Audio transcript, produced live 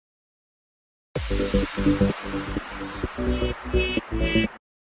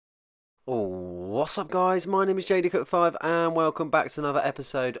What's up guys, my name is JDCook5 and welcome back to another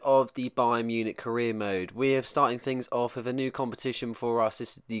episode of the Bayern Munich career mode. We are starting things off with a new competition for us.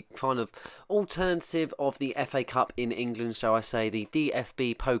 This is the kind of alternative of the FA Cup in England, so I say the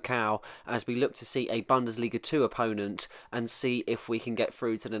DFB Pokal, as we look to see a Bundesliga 2 opponent and see if we can get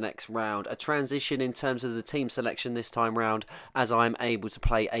through to the next round. A transition in terms of the team selection this time round, as I'm able to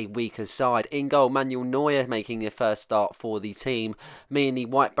play a weaker side. In goal, Manuel Neuer making the first start for the team. Me and the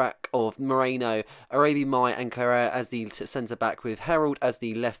white back of Moreno, Arabi Mai and Carrera as the centre back, with Harold as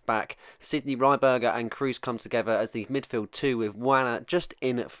the left back. Sidney Ryberger and Cruz come together as the midfield two, with Wana just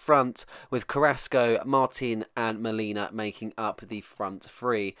in front, with Carrasco, Martin and Molina making up the front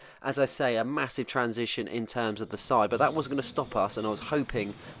three. As I say, a massive transition in terms of the side, but that wasn't going to stop us, and I was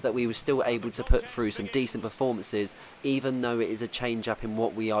hoping that we were still able to put through some decent performances, even though it is a change up in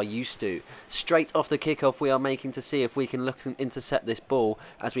what we are used to. Straight off the kickoff, we are making to see if we can look and intercept this ball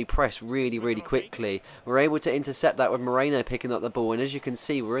as we press really quickly. We're able to intercept that with Moreno picking up the ball, and as you can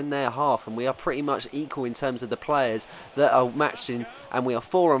see, we're in their half and we are pretty much equal in terms of the players that are matching, and we are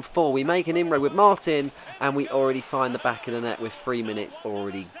 4 on 4. We make an inroad with Martin and we already find the back of the net with 3 minutes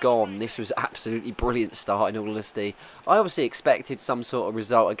already gone. This was absolutely brilliant start, in all honesty. I obviously expected some sort of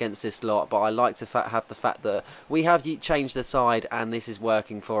result against this lot, but I like to have the fact that we have changed the side and this is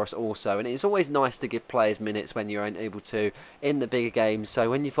working for us also. And it's always nice to give players minutes when you're able to in the bigger games, so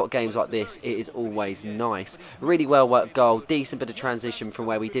when you've got games like this, it is always nice. Really well worked goal, decent bit of transition from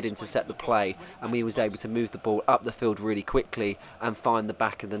where we did intercept the play, and we was able to move the ball up the field really quickly and find the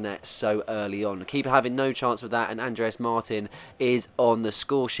back of the net so early on. Keeper having no chance with that, and Andreas Martin is on the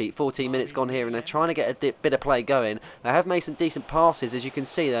score sheet. 14 minutes gone here and they're trying to get a bit of play going. They have made some decent passes, as you can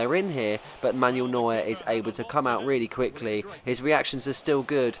see they're in here, but Manuel Neuer is able to come out really quickly. His reactions are still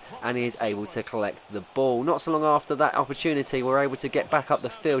good and he is able to collect the ball. Not so long after that opportunity, we're able to get back up the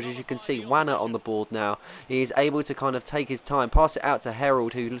field. As you can see, Wana on the board now. He is able to kind of take his time, pass it out to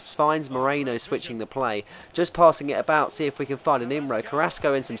Harold, who finds Moreno switching the play, just passing it about, see if we can find an inroad.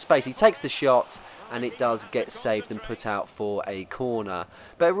 Carrasco in some space, he takes the shot and it does get saved and put out for a corner.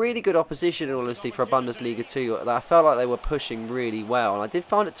 But really good opposition, in all honesty, for a Bundesliga 2. I felt like they were pushing really well, and I did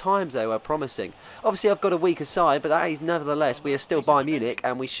find at times they were promising. Obviously I've got a weaker side, but that is nevertheless, we are still Bayern Munich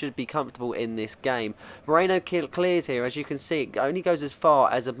and we should be comfortable in this game. Moreno clears here, as you can see, it only goes as far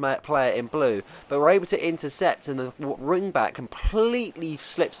as a player in blue, but we're able to intercept, and the ring back completely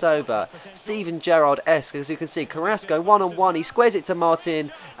slips over. Steven Gerrard-esque, as you can see. Carrasco one-on-one, he squares it to Martin,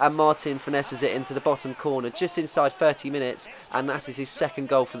 and Martin finesses it into the bottom corner just inside 30 minutes, and that is his second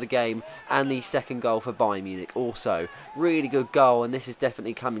goal for the game and the second goal for Bayern Munich also. Really good goal, and this is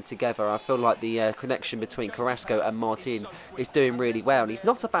definitely coming together. I feel like the connection between Carrasco and Martin is doing really well, and he's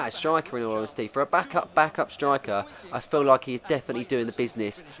not a bad striker, in all honesty. For a backup striker, I feel like he is definitely doing the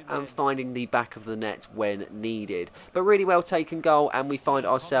business and finding the back of the net when needed. But really well taken goal, and we find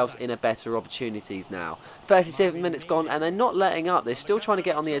ourselves in a better opportunities now. 37 minutes gone and they're not letting up. They're still trying to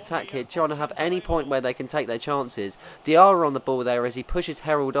get on the attack here, trying to have any point where they can take their chances. Diarra on the ball there as he pushes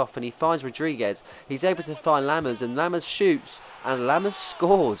Harold off and he finds Rodriguez. He's able to find Lammers, and Lammers shoots and Lammers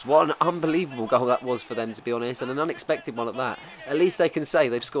scores. What an unbelievable goal that was for them, to be honest, and an unexpected one at that. At least they can say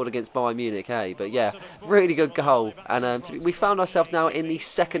they've scored against Bayern Munich, hey? But yeah, really good goal. And we found ourselves now in the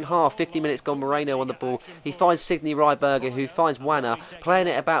second half. 50 minutes gone, Moreno on the ball. He finds Sidney Ryberger, who finds Wana, playing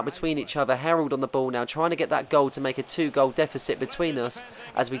it about between each other. Harold on the ball now, trying to get that goal to make a 2-goal deficit between us,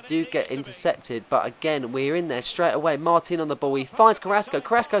 as we do get intercepted. But again, we're in there straight away. Martin on the ball, he finds Carrasco.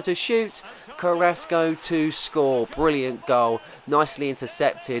 Carrasco to shoot, Carrasco to score. Brilliant goal, nicely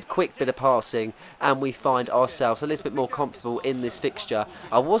intercepted, quick bit of passing, and we find ourselves a little bit more comfortable in this fixture.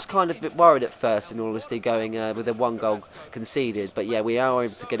 I was kind of a bit worried at first, in all honesty, going with a 1-goal conceded, but yeah, we are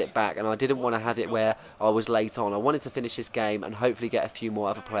able to get it back, and I didn't want to have it where I was late on. I wanted to finish this game and hopefully get a few more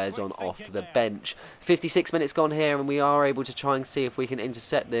other players on off the bench. 56 minutes gone here, and we are able to try and see if we can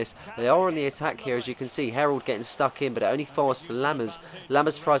intercept this. They are on the attack here, as you can see. Harold getting stuck in, but it only falls to Lammers.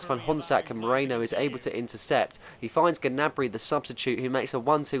 Lammers tries to find Honsak, and Moreno is able to intercept. He finds Gnabry, the substitute, who makes a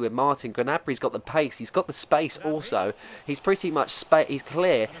 1-2 with Martin. Gnabry's got the pace, he's got the space also. He's pretty much he's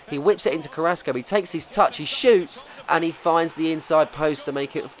clear. He whips it into Carrasco, he takes his touch, he shoots, and he finds the inside post to make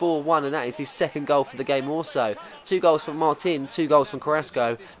make it 4-1, and that is his second goal for the game also. 2 goals from Martin, 2 goals from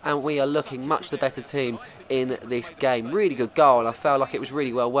Carrasco, and we are looking much the better team in this game. Really good goal, and I felt like it was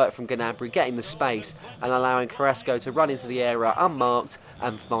really well worked from Gnabry, getting the space and allowing Carrasco to run into the area unmarked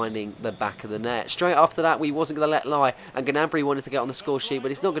and finding the back of the net. Straight after that, we wasn't going to let lie, and Gnabry wanted to get on the score sheet,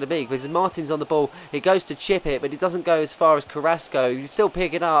 but it's not going to be because Martin's on the ball. He goes to chip it, but he doesn't go as far as Carrasco. He still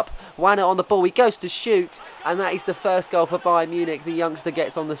pick it up. Wana on the ball. He goes to shoot, and that is the first goal for Bayern Munich. The youngster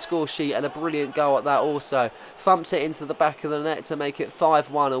gets on the score sheet, and a brilliant goal at that also. Thumps it into the back of the net to make it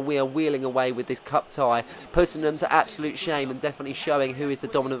 5-1, and we are wheeling away with this cup tie, putting them to absolute shame and definitely showing who is the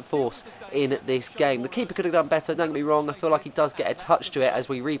dominant force in this game. The keeper could have done better, don't get me wrong. I feel like he does get a touch to it as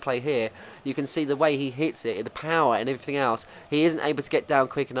we replay here. You can see the way he hits it, the power and everything else. He isn't able to get down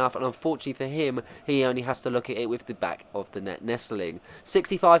quick enough, and unfortunately for him, he only has to look at it with the back of the net nestling.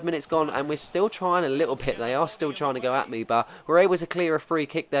 65 minutes gone, and we're still trying a little bit. They are still trying to go at me, but we're able to clear a free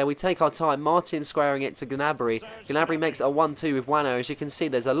kick there. We take our time. Martin squaring it to Gnabry. Gnabry makes it a 1-2 with Wano. As you can see,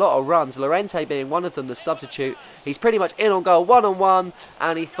 there's a lot of runs. Levante being one of them, the substitute. He's pretty much in on goal, 1-on-1,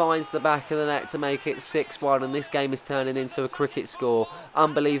 and he finds the back of the net to make it 6-1, and this game is turning into a cricket score.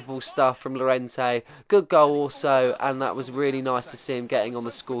 Unbelievable stuff from Levante. Good goal also, and that was really nice to see him getting on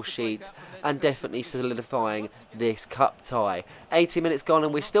the score sheet and definitely solidifying this cup tie. 80 minutes gone,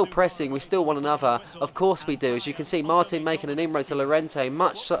 and we're still pressing. We still want another. Of course we do. As you can see, Martin making an inroad to Lorente.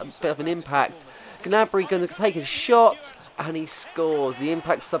 Much bit of an impact. Gnabry going to take a shot, and he scores. The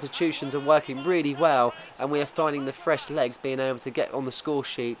impact substitutions are working really well, and we are finding the fresh legs being able to get on the score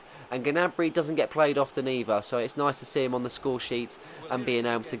sheet. And Gnabry doesn't get played often either, so it's nice to see him on the score sheet and being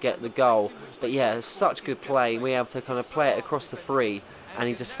able to get the goal. But yeah, such good play. We're able to kind of play it across the free, and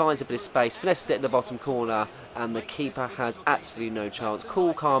he just finds a bit of space, finesses it in the bottom corner, and the keeper has absolutely no chance.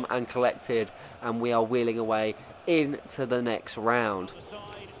 Cool, calm and collected, and we are wheeling away into the next round.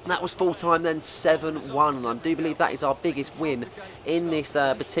 That was full time then, 7-1, and I do believe that is our biggest win in this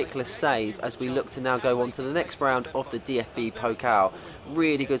particular save as we look to now go on to the next round of the DFB Pokal.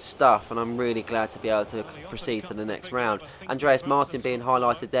 Really good stuff, and I'm really glad to be able to proceed to the next round. Andreas Martin being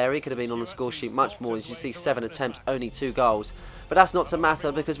highlighted there. He could have been on the score sheet much more. As you see, 7 attempts, only 2 goals. But that's not to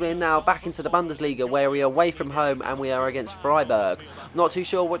matter because we're now back into the Bundesliga where we are away from home and we are against Freiburg. Not too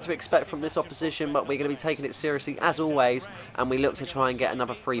sure what to expect from this opposition, but we're going to be taking it seriously as always, and we look to try and get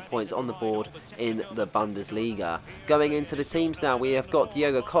another 3 points on the board in the Bundesliga. Going into the teams now, we have got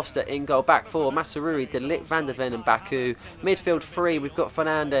Diogo Costa in goal, back 4, Masarouri, De Ligt, Van der Ven and Baku. Midfield 3, we've got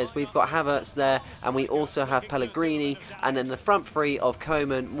Fernandes, we've got Havertz there, and we also have Pellegrini, and then the front 3 of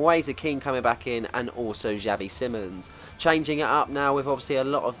Koeman, Moise Kean coming back in, and also Xavi Simons. Changing it up now with obviously a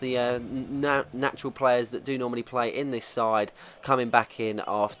lot of the natural players that do normally play in this side coming back in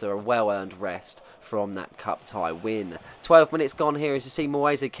after a well-earned rest from that cup tie win. 12 minutes gone here as you see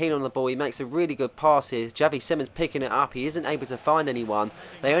Moise Kean on the ball. He makes a really good pass here. Xavi Simons picking it up. He isn't able to find anyone.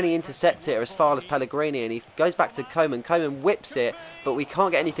 They only intercept it as far as Pellegrini, and he goes back to Koeman. Koeman whips it, but we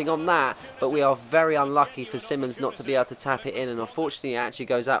can't get anything on that. But we are very unlucky for Simons not to be able to tap it in, and unfortunately it actually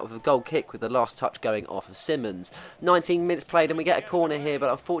goes out with a goal kick with the last touch going off of Simons. 19 minutes played and we get a corner here, but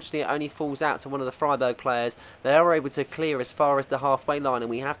unfortunately it only falls out to one of the Freiburg players. They are able to clear as far as the halfway line, and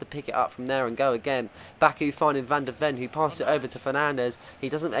we have to pick it up from there and go again. Baku finding Van der Ven, who passed it over to Fernandes. He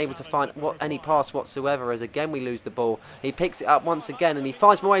doesn't able to find any pass whatsoever as again we lose the ball. He picks it up once again and he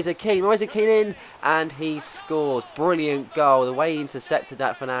finds Moise Kean. Moise Kean in, and he scores. Brilliant goal. The way he intercepted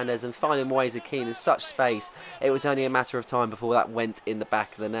that Fernandes and finding Moise Kean in such space. It was only a matter of time before that went in the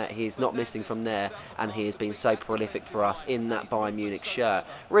back of the net. He is not missing from there, and he has been so prolific for us in that Bayern Munich shirt.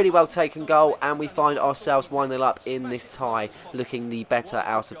 Really well taken goal, and we find ourselves 1-0 up in this tie, looking the better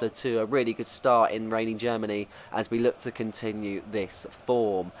out of the two. A really good start in reigning Germany as we look to continue this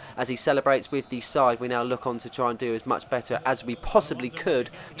form. As he celebrates with the side, we now look on to try and do as much better as we possibly could.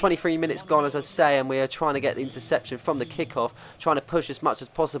 23 minutes gone, as I say, and we are trying to get the interception from the kickoff, trying to push as much as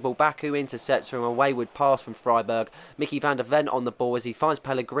possible. Baku intercepts from a wayward pass from Freiburg. Mickey van der Ven on the ball as he finds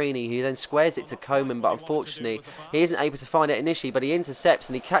Pellegrini, who then squares it to Koeman, but unfortunately he isn't able to find it initially, but he intercepts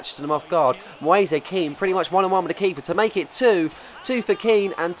and he catches them off guard. Moise Kean pretty much 1-on-1 with the keeper to make it 2 for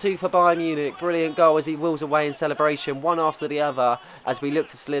Kean and 2 for Bayern Munich. Brilliant goal as he wheels away in celebration, one after the other, as we look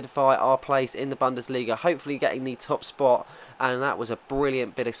to solidify our place in the Bundesliga, hopefully getting the top spot and that was a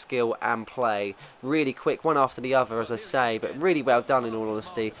brilliant bit of skill and play. Really quick, one after the other, as I say, but really well done in all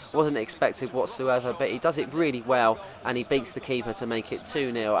honesty. Wasn't expected whatsoever, but he does it really well, and he beats the keeper to make it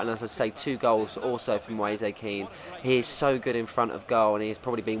 2-0, and as I say, 2 goals also from Moise Kean. He is so good in front of goal, and he has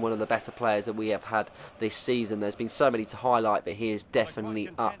probably been one of the better players that we have had this season. There's been so many to highlight, but he is definitely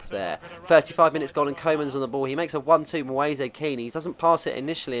up there. 35 minutes gone and Coman's on the ball. He makes a 1-2 Moise Kean. He doesn't pass it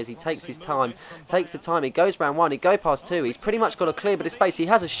initially as he takes his time. Takes the time. He goes round 1. He goes past 2. He's pretty much got a clear bit of space. He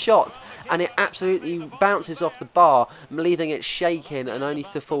has a shot and it absolutely bounces off the bar, leaving it shaking and only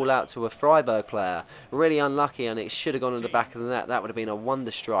to fall out to a Freiburg player. Really unlucky, and it should have gone in the back of the net. That would have been a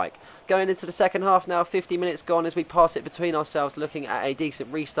wonder strike. Going into the second half now, 50 minutes gone as we pass it between ourselves, looking at a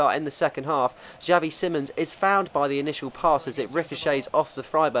decent restart in the second half. Xavi Simons is found by the initial pass as it ricochets off the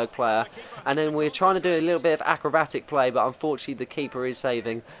Freiburg player, and then we're trying to do a little bit of acrobatic play, but unfortunately the keeper is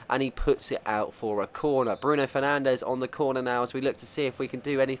saving and he puts it out for a corner. Bruno Fernandes on the corner now as we look to see if we can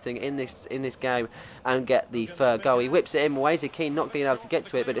do anything in this game and get the third goal. He whips it in, Moise Kean not being able to get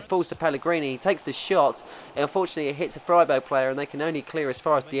to it, but it falls to Pellegrini. He takes the shot, and unfortunately it hits a Freiburg player and they can only clear as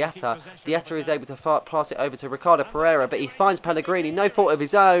far as Diatta. Diatta is able to pass it over to Ricardo Pereira, but he finds Pellegrini, no fault of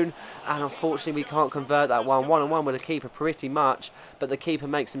his own, and unfortunately we can't convert that one. 1-on-1 with the keeper pretty much, but the keeper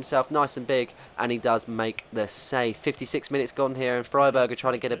makes himself nice and big and he does make the save. 56 minutes gone here and Freiburg are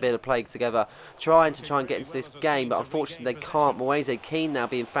trying to get a bit of play together, trying to get into this game, but unfortunately they can't. Moise Kean now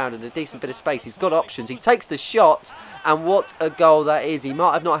being found in a decent bit of space. He's got options. He takes the shot, and what a goal that is. He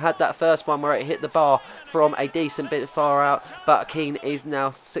might have not had that first one where it hit the bar from a decent bit far out, but Kean is now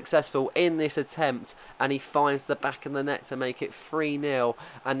successful in this attempt and he finds the back of the net to make it 3-0,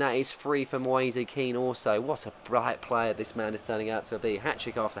 and that is free for Moise Kean also. What a bright player this man is turning out to be.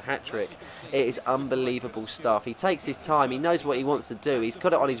 Hat-trick after hat-trick. It is unbelievable stuff. He takes his time. He knows what he wants to do. He's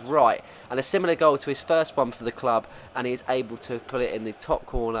got it on his right, and a similar goal to his first one for the club, and he is able to put it in the top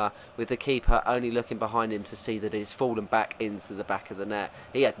corner with the keeper only looking behind him to see that it's fallen back into the back of the net.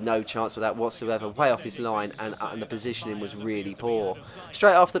 He had no chance with that whatsoever, way off his line, and the positioning was really poor.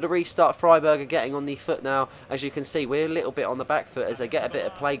 Straight after the restart, Freiburg are getting on the foot now. As you can see, we're a little bit on the back foot as they get a bit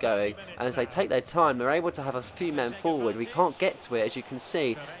of play going, and as they take their time, they're able to have a few men forward. We can't get to it, as you can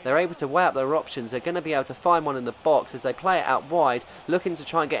see. They're able to weigh up their options. They're going to be able to find one in the box as they play it out wide, looking to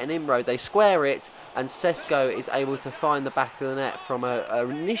try and get an inroad. They square it, and Sesko is able to find the back of the net from an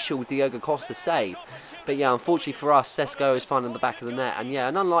initial Diogo Costa save. But yeah, unfortunately for us, Sesko is finding the back of the net, and yeah,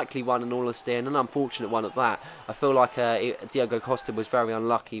 an unlikely one in all honesty, and an unfortunate one at that. I feel like Diogo Costa was very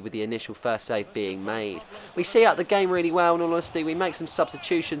unlucky with the initial first save being made. We see out the game really well in all honesty. We make some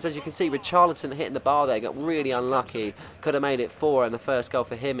substitutions, as you can see, with Charlton hitting the bar there, got really unlucky. Could have made it 4 and the first goal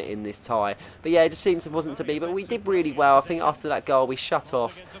for him in this tie. But yeah, it just seems it wasn't to be, but we did really well. I think after that goal we shut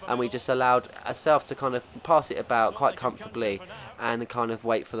off and we just allowed ourselves to kind of pass it about quite comfortably and kind of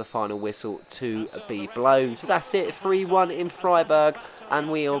wait for the final whistle to be blown. So that's it, 3-1 in Freiburg, and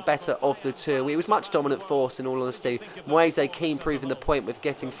we are better of the two. We was much dominant force in all honesty. Moise Kean proving the point with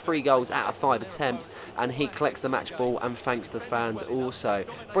getting 3 goals out of 5 attempts, and he collects the match ball and thanks the fans also.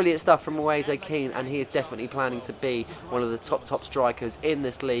 Brilliant stuff from Moise Kean, and he is definitely planning to be one of the top strikers in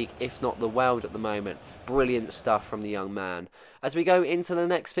this league, if not the world at the moment. Brilliant stuff from the young man. As we go into the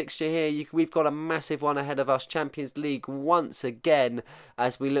next fixture here, we've got a massive one ahead of us. Champions League once again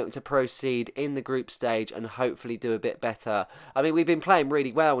as we look to proceed in the group stage and hopefully do a bit better. I mean, we've been playing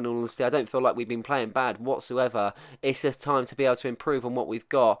really well in all honesty. I don't feel like we've been playing bad whatsoever. It's just time to be able to improve on what we've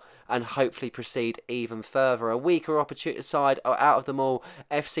got and hopefully proceed even further. A weaker opportunity side out of them all,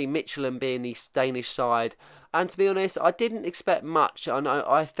 FC Midtjylland being the Danish side. And to be honest, I didn't expect much.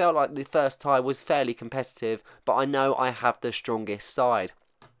 I felt like the first tie was fairly competitive, but I know I have the strongest side.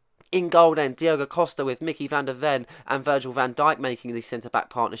 In goal then, Diogo Costa with Mickey van der Ven and Virgil van Dijk making the centre-back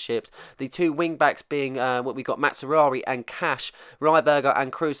partnerships. The two wing-backs being what we got Matsarari and Cash, Ryberger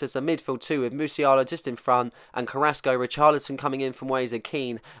and Cruz as the midfield two with Musiala just in front and Carrasco, Richarlison coming in from Moise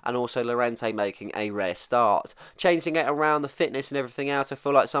Kean and also Lorente making a rare start. Changing it around the fitness and everything else, I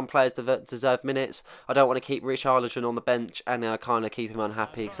feel like some players deserve minutes. I don't want to keep Richarlison on the bench and kind of keep him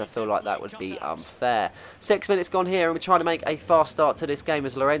unhappy because I feel like that would be unfair. 6 minutes gone here and we're trying to make a fast start to this game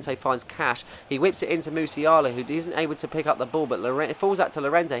as Lorente finds Cash. He whips it into Musiala, who isn't able to pick up the ball, but it falls out to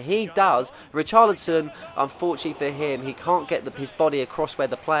Lorente. He does. Richarlison, unfortunately for him, he can't get his body across where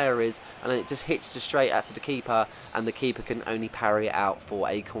the player is, and it just hits straight out to the keeper, and the keeper can only parry it out for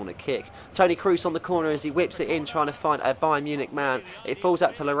a corner kick. Toni Kroos on the corner as he whips it in, trying to find a Bayern Munich man. It falls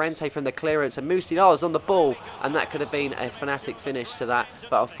out to Lorente from the clearance, and Musiala's on the ball, and that could have been a fanatic finish to that,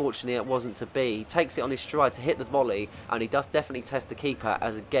 but unfortunately it wasn't to be. He takes it on his stride to hit the volley, and he does definitely test the keeper,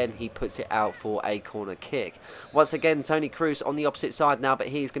 as again again he puts it out for a corner kick. Once again, Toni Kroos on the opposite side now, but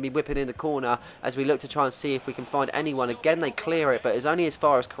he's going to be whipping in the corner as we look to try and see if we can find anyone. Again, they clear it, but it's only as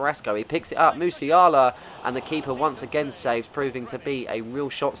far as Carrasco. He picks it up, Musiala, and the keeper once again saves, proving to be a real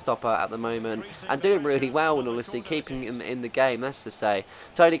shot stopper at the moment, and doing really well in honesty, keeping him in the game, that's to say.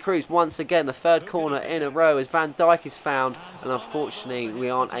 Toni Kroos once again, the third corner in a row as Van Dijk is found, and unfortunately we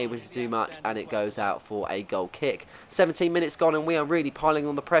aren't able to do much, and it goes out for a goal kick. 17 minutes gone, and we are really piling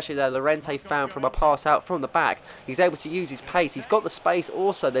on the pressure there. Levante found from a pass out from the back. He's able to use his pace. He's got the space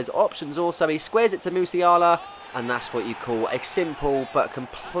also. There's options also. He squares it to Musiala, and that's what you call a simple but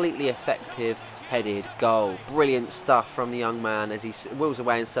completely effective headed goal. Brilliant stuff from the young man as he wheels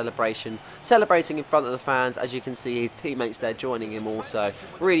away in celebration, celebrating in front of the fans. As you can see, his teammates there joining him also.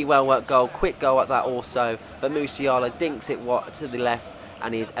 Really well worked goal, quick goal at that also, but Musiala dinks it to the left,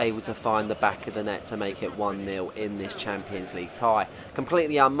 and he is able to find the back of the net to make it 1-0 in this Champions League tie.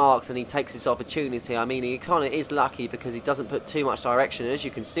 Completely unmarked, and he takes this opportunity. I mean, he kind of is lucky because he doesn't put too much direction, and as you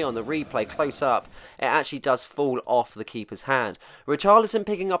can see on the replay close up, it actually does fall off the keeper's hand. Richarlison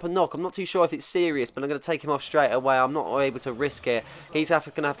picking up a knock. I'm not too sure if it's serious, but I'm going to take him off straight away. I'm not able to risk it. He's going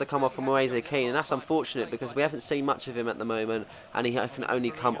to have to come off from Moise Kean, and that's unfortunate because we haven't seen much of him at the moment, and he can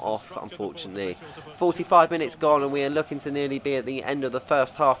only come off, unfortunately. 45 minutes gone, and we are looking to nearly be at the end of the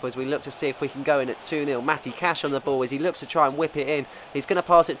first half as we look to see if we can go in at 2-0. Matty Cash on the ball as he looks to try and whip it in. He's going to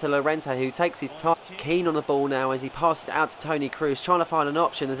pass it to Lorente, who takes his time. Keane on the ball now as he passes it out to Toni Kroos, trying to find an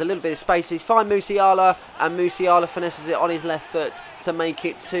option. There's a little bit of space. He's find Musiala, and Musiala finesses it on his left foot to make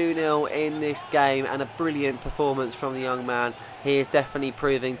it 2-0 in this game, and a brilliant performance from the young man. He is definitely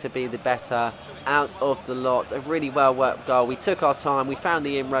proving to be the better out of the lot. A really well worked goal. We took our time, we found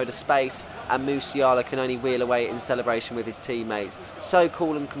the inroad of space, and Musiala can only wheel away in celebration with his teammates. So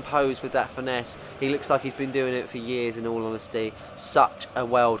cool and composed with that finesse. He looks like he's been doing it for years, in all honesty. Such a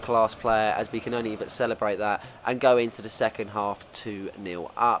world-class player, as we can only but celebrate that and go into the second half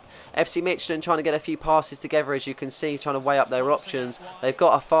 2-0 up. FC Midtjylland trying to get a few passes together, as you can see, trying to weigh up their options. They've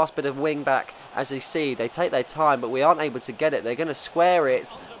got a fast bit of wing back, as you see. They take their time, but we aren't able to get it. They're going to square it,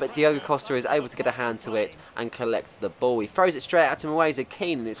 but Diogo Costa is able to get a hand to it and collect the ball. He throws it straight out to Moise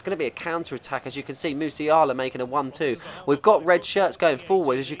Kean, and it's going to be a counter-attack. As you can see, Musiala making a 1-2. We've got red shirts going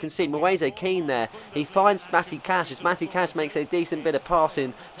forward. As you can see, Moise Kean there. He finds Matty Cash, as Matty Cash makes a decent bit of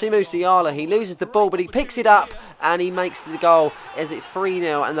passing to Musiala. He loses the ball, but he picks it up, and he makes the goal. Is it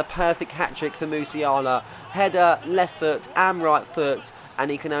 3-0, and the perfect hat-trick for Musiala. Header, left foot and right foot,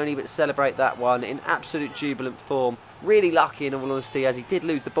 and he can only but celebrate that one in absolute jubilant form. Really lucky, in all honesty, as he did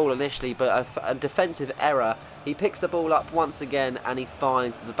lose the ball initially, but a defensive error. He picks the ball up once again, and he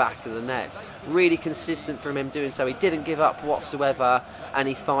finds the back of the net. Really consistent from him doing so. He didn't give up whatsoever, and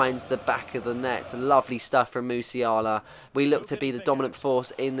he finds the back of the net. Lovely stuff from Musiala. We look to be the dominant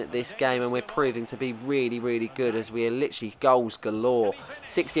force in this game, and we're proving to be really, really good, as we are literally goals galore.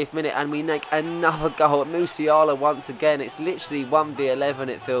 60th minute, and we make another goal. Musiala once again. It's literally 1v11,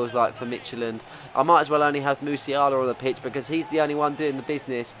 it feels like, for Midtjylland. I might as well only have Musiala on the pitch because he's the only one doing the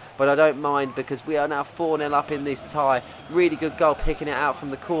business, but I don't mind because we are now 4-0 up in this tie. Really good goal, picking it out from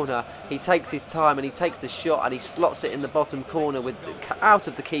the corner. He takes his time, and he takes the shot, and he slots it in the bottom corner with out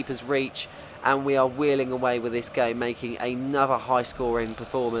of the keeper's reach, and we are wheeling away with this game, making another high scoring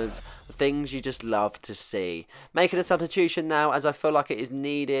performance. Things you just love to see. Making a substitution now, as I feel like it is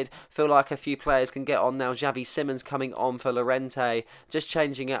needed. Feel like a few players can get on now. Xavi Simons coming on for Lorente, just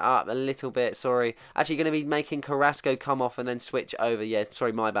changing it up a little bit. Sorry, actually going to be making Carrasco come off and then switch over. Yeah,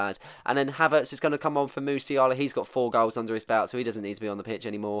 sorry, my bad. And then Havertz is going to come on for Musiala. He's got 4 goals under his belt, so he doesn't need to be on the pitch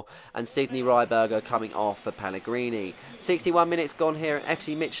anymore. And Sidney Ryberger coming off for Pellegrini. 61 minutes gone here, and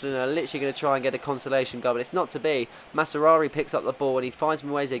FC Midtjylland are literally going to try and get a consolation goal, but it's not to be. Mascherari picks up the ball, and he finds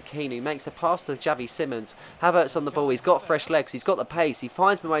Moise Kean, who makes a pass to Xavi Simons. Havertz on the ball. He's got fresh legs. He's got the pace. He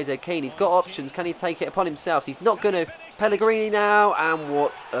finds Moise Kean. He's got options. Can he take it upon himself? He's not going to. Pellegrini now, and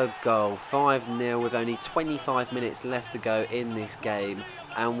what a goal. 5-0 with only 25 minutes left to go in this game,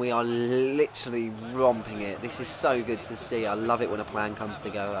 and we are literally romping it. This is so good to see. I love it when a plan comes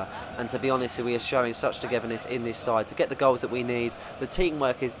together, and to be honest, we are showing such togetherness in this side to get the goals that we need. The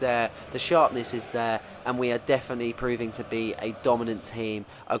teamwork is there, the sharpness is there, and we are definitely proving to be a dominant team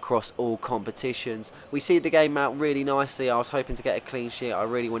across all competitions. We see the game out really nicely. I was hoping to get a clean sheet. I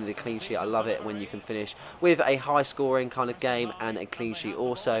really wanted a clean sheet. I love it when you can finish with a high scoring kind of game and a clean sheet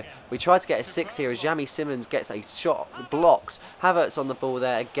also. We tried to get a 6 here as Xavi Simons gets a shot blocked. Havertz on the ball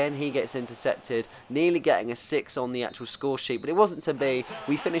there. Again, he gets intercepted, nearly getting a 6 on the actual score sheet, but it wasn't to be.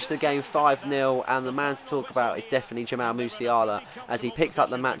 We finished the game 5-0, and the man to talk about is definitely Jamal Musiala, as he picks up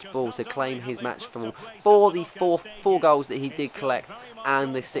the match ball to claim his match for the four goals that he did collect.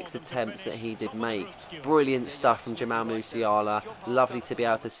 and the 6 attempts that he did make. Brilliant stuff from Jamal Musiala. Lovely to be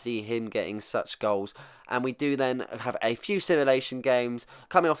able to see him getting such goals. And we do then have a few simulation games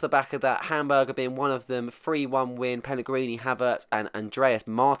coming off the back of that, Hamburger being one of them, 3-1 win, Pellegrini, Havertz and Andreas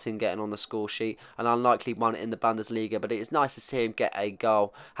Martin getting on the score sheet, an unlikely one in the Bundesliga, but it is nice to see him get a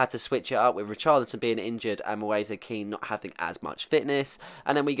goal. Had to switch it up with Richarlison being injured and Moise Kean not having as much fitness.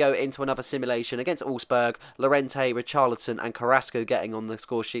 And then we go into another simulation against Augsburg, Lorente, Richarlison and Carrasco getting on the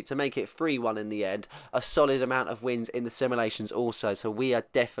score sheet to make it 3-1 in the end. A solid amount of wins in the simulations also, so we are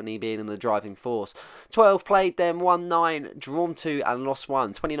definitely being in the driving force. 12 played then, won 9, drawn 2 and lost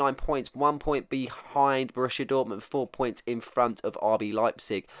 1. 29 points, 1 point behind Borussia Dortmund, 4 points in front of RB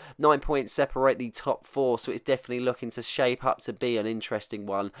Leipzig. 9 points separate the top 4, so it's definitely looking to shape up to be an interesting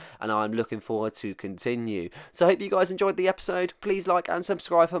one, and I'm looking forward to continue. So I hope you guys enjoyed the episode. Please like and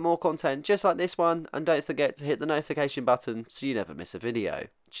subscribe for more content just like this one, and don't forget to hit the notification button so you never miss a video.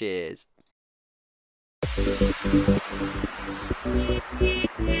 Cheers.